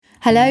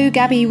Hello,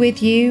 Gabby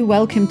with you.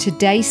 Welcome to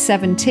day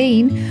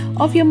 17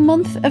 of your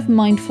Month of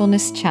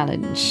Mindfulness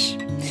Challenge.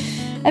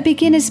 A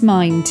beginner's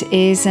mind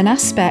is an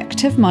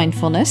aspect of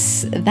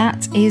mindfulness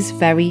that is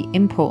very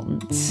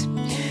important.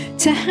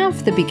 To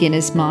have the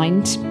beginner's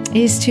mind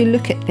is to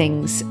look at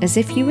things as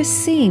if you were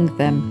seeing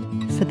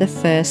them for the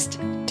first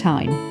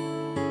time.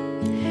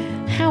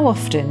 How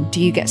often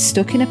do you get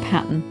stuck in a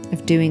pattern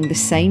of doing the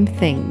same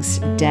things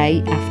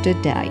day after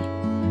day?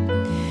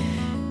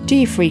 Do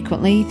you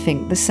frequently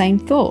think the same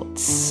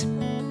thoughts?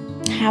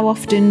 How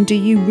often do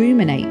you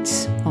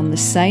ruminate on the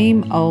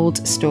same old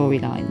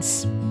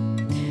storylines?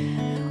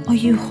 Are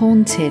you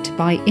haunted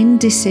by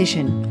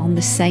indecision on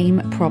the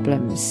same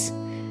problems?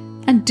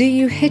 And do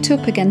you hit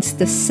up against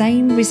the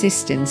same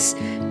resistance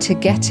to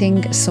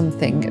getting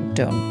something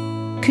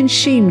done?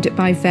 Consumed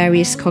by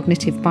various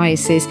cognitive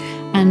biases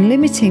and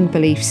limiting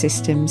belief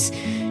systems,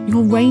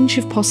 your range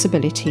of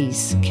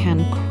possibilities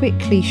can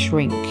quickly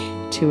shrink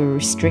to a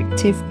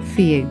restrictive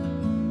view.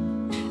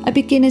 A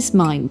beginner's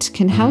mind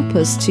can help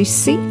us to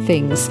see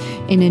things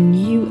in a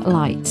new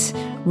light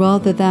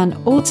rather than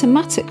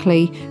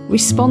automatically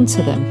respond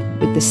to them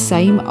with the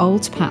same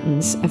old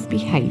patterns of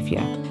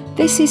behaviour.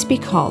 This is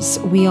because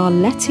we are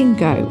letting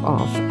go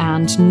of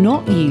and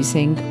not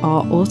using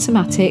our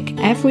automatic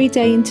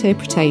everyday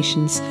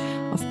interpretations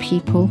of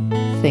people,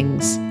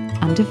 things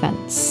and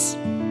events.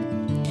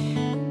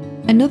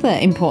 Another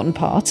important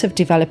part of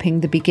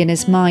developing the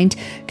beginner's mind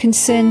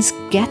concerns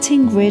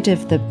getting rid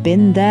of the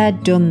been there,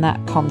 done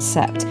that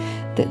concept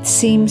that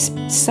seems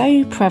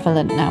so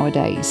prevalent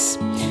nowadays.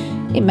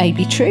 It may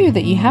be true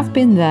that you have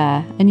been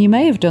there and you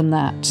may have done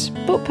that,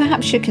 but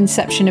perhaps your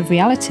conception of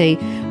reality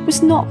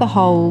was not the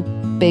whole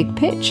big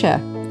picture,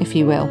 if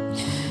you will.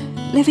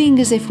 Living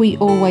as if we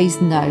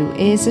always know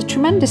is a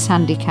tremendous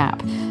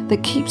handicap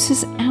that keeps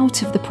us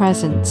out of the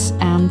present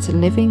and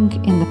living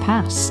in the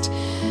past.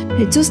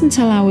 It doesn't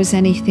allow us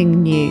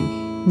anything new,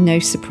 no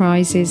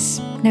surprises,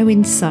 no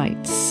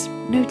insights,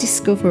 no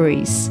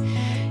discoveries.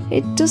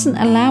 It doesn't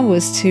allow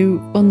us to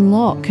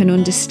unlock and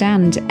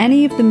understand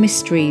any of the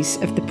mysteries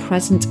of the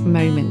present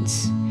moment.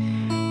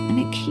 And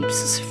it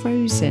keeps us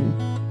frozen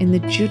in the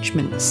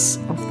judgments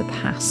of the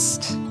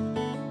past.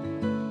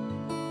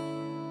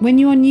 When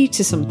you are new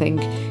to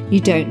something, you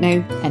don't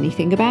know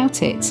anything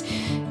about it.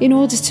 In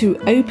order to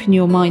open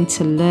your mind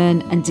to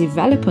learn and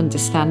develop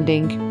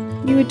understanding,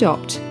 you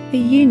adopt a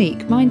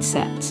unique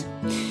mindset.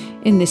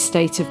 In this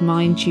state of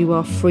mind, you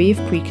are free of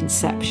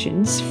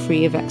preconceptions,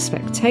 free of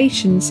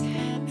expectations,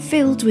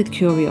 filled with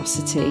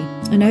curiosity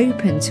and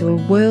open to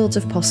a world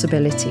of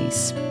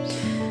possibilities.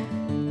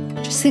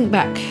 Just think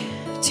back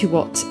to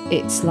what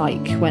it's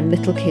like when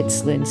little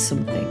kids learn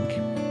something.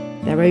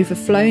 They're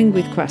overflowing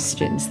with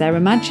questions, their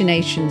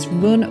imaginations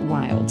run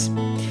wild.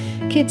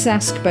 Kids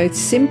ask both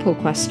simple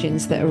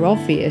questions that are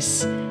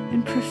obvious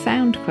and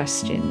profound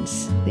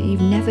questions that you've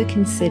never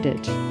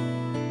considered.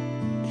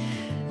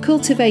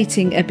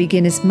 Cultivating a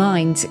beginner's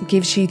mind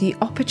gives you the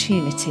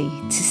opportunity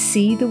to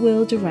see the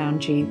world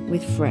around you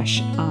with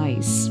fresh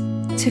eyes.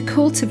 To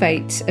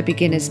cultivate a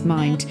beginner's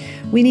mind,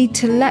 we need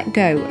to let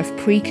go of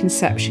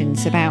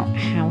preconceptions about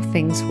how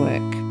things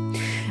work,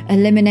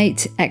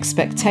 eliminate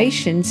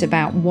expectations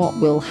about what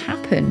will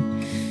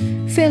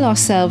happen, fill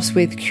ourselves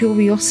with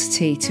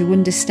curiosity to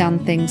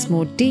understand things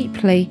more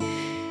deeply,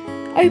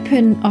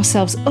 open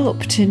ourselves up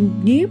to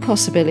new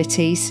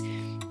possibilities,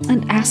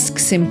 and ask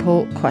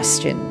simple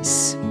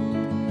questions.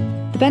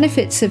 The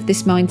benefits of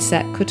this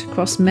mindset cut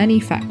across many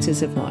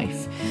factors of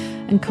life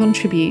and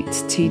contribute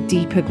to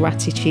deeper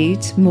gratitude,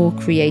 more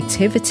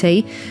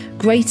creativity,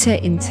 greater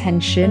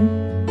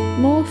intention,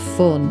 more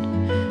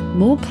fun,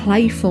 more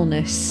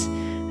playfulness,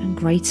 and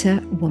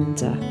greater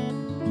wonder.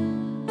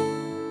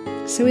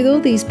 So with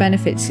all these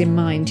benefits in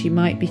mind, you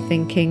might be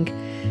thinking,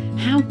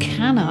 how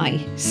can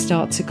I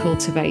start to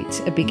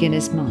cultivate a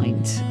beginner's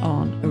mind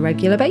on a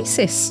regular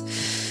basis?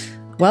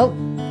 Well,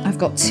 I've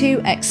got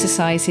 2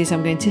 exercises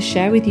I'm going to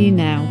share with you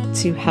now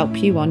to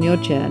help you on your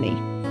journey.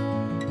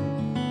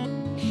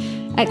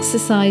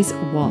 Exercise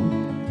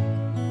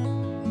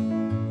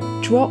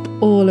 1. Drop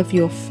all of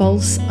your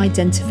false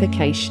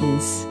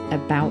identifications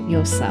about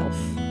yourself.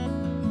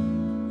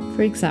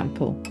 For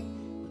example,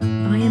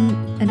 I am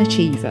an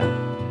achiever.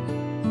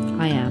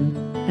 I am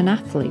an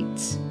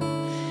athlete.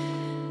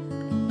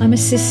 I'm a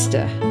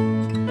sister.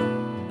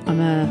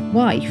 I'm a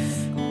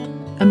wife,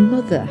 a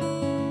mother,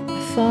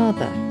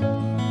 father,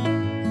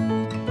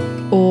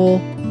 or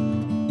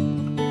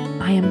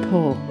I am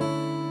poor,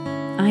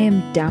 I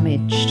am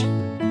damaged,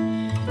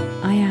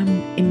 I am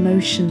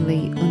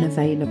emotionally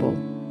unavailable.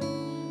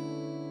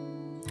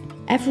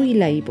 Every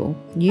label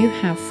you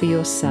have for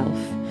yourself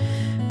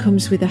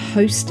comes with a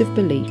host of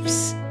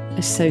beliefs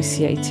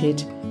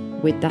associated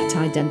with that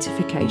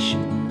identification.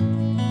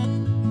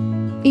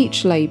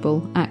 Each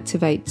label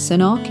activates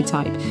an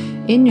archetype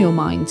in your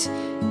mind,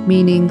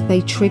 meaning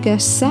they trigger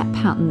set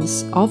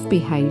patterns of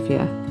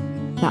behaviour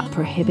that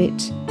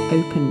prohibit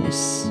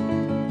openness.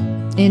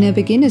 In a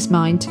beginner's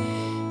mind,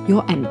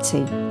 you're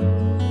empty.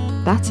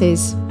 That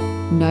is,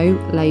 no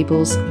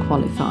labels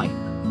qualify.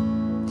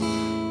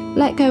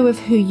 Let go of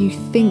who you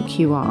think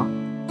you are,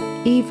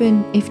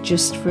 even if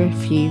just for a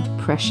few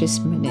precious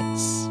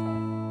minutes.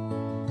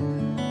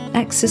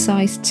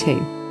 Exercise 2.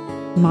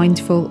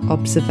 Mindful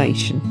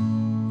observation.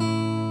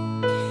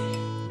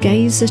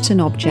 Gaze at an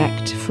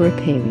object for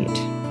a period.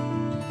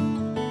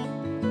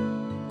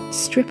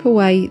 Strip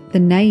away the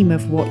name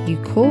of what you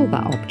call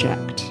that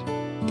object.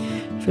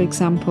 For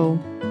example,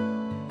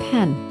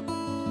 pen.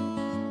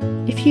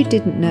 If you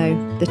didn't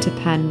know that a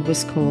pen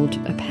was called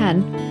a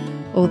pen,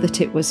 or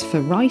that it was for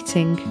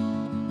writing,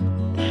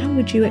 how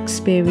would you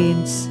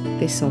experience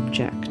this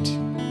object?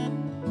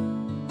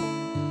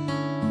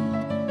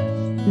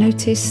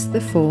 Notice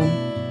the form,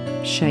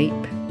 shape,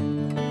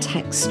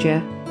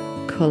 texture,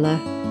 colour,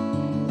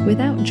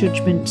 without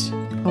judgment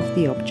of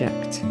the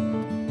object.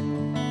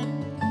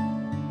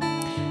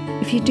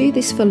 If you do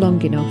this for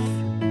long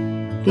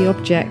enough, the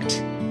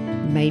object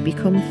may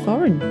become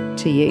foreign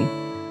to you.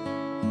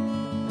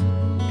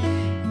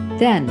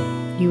 Then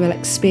you will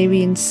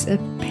experience a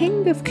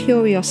ping of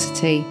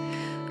curiosity,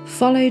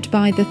 followed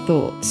by the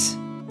thoughts,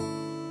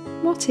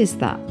 what is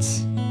that?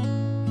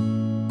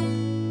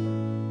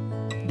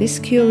 This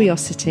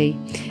curiosity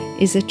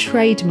is a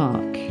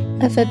trademark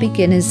of a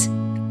beginner's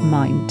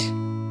mind.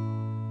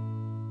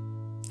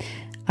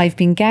 I've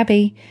been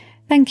Gabby.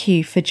 Thank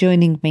you for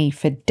joining me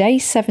for day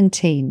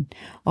 17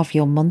 of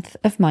your Month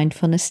of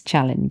Mindfulness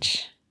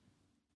Challenge.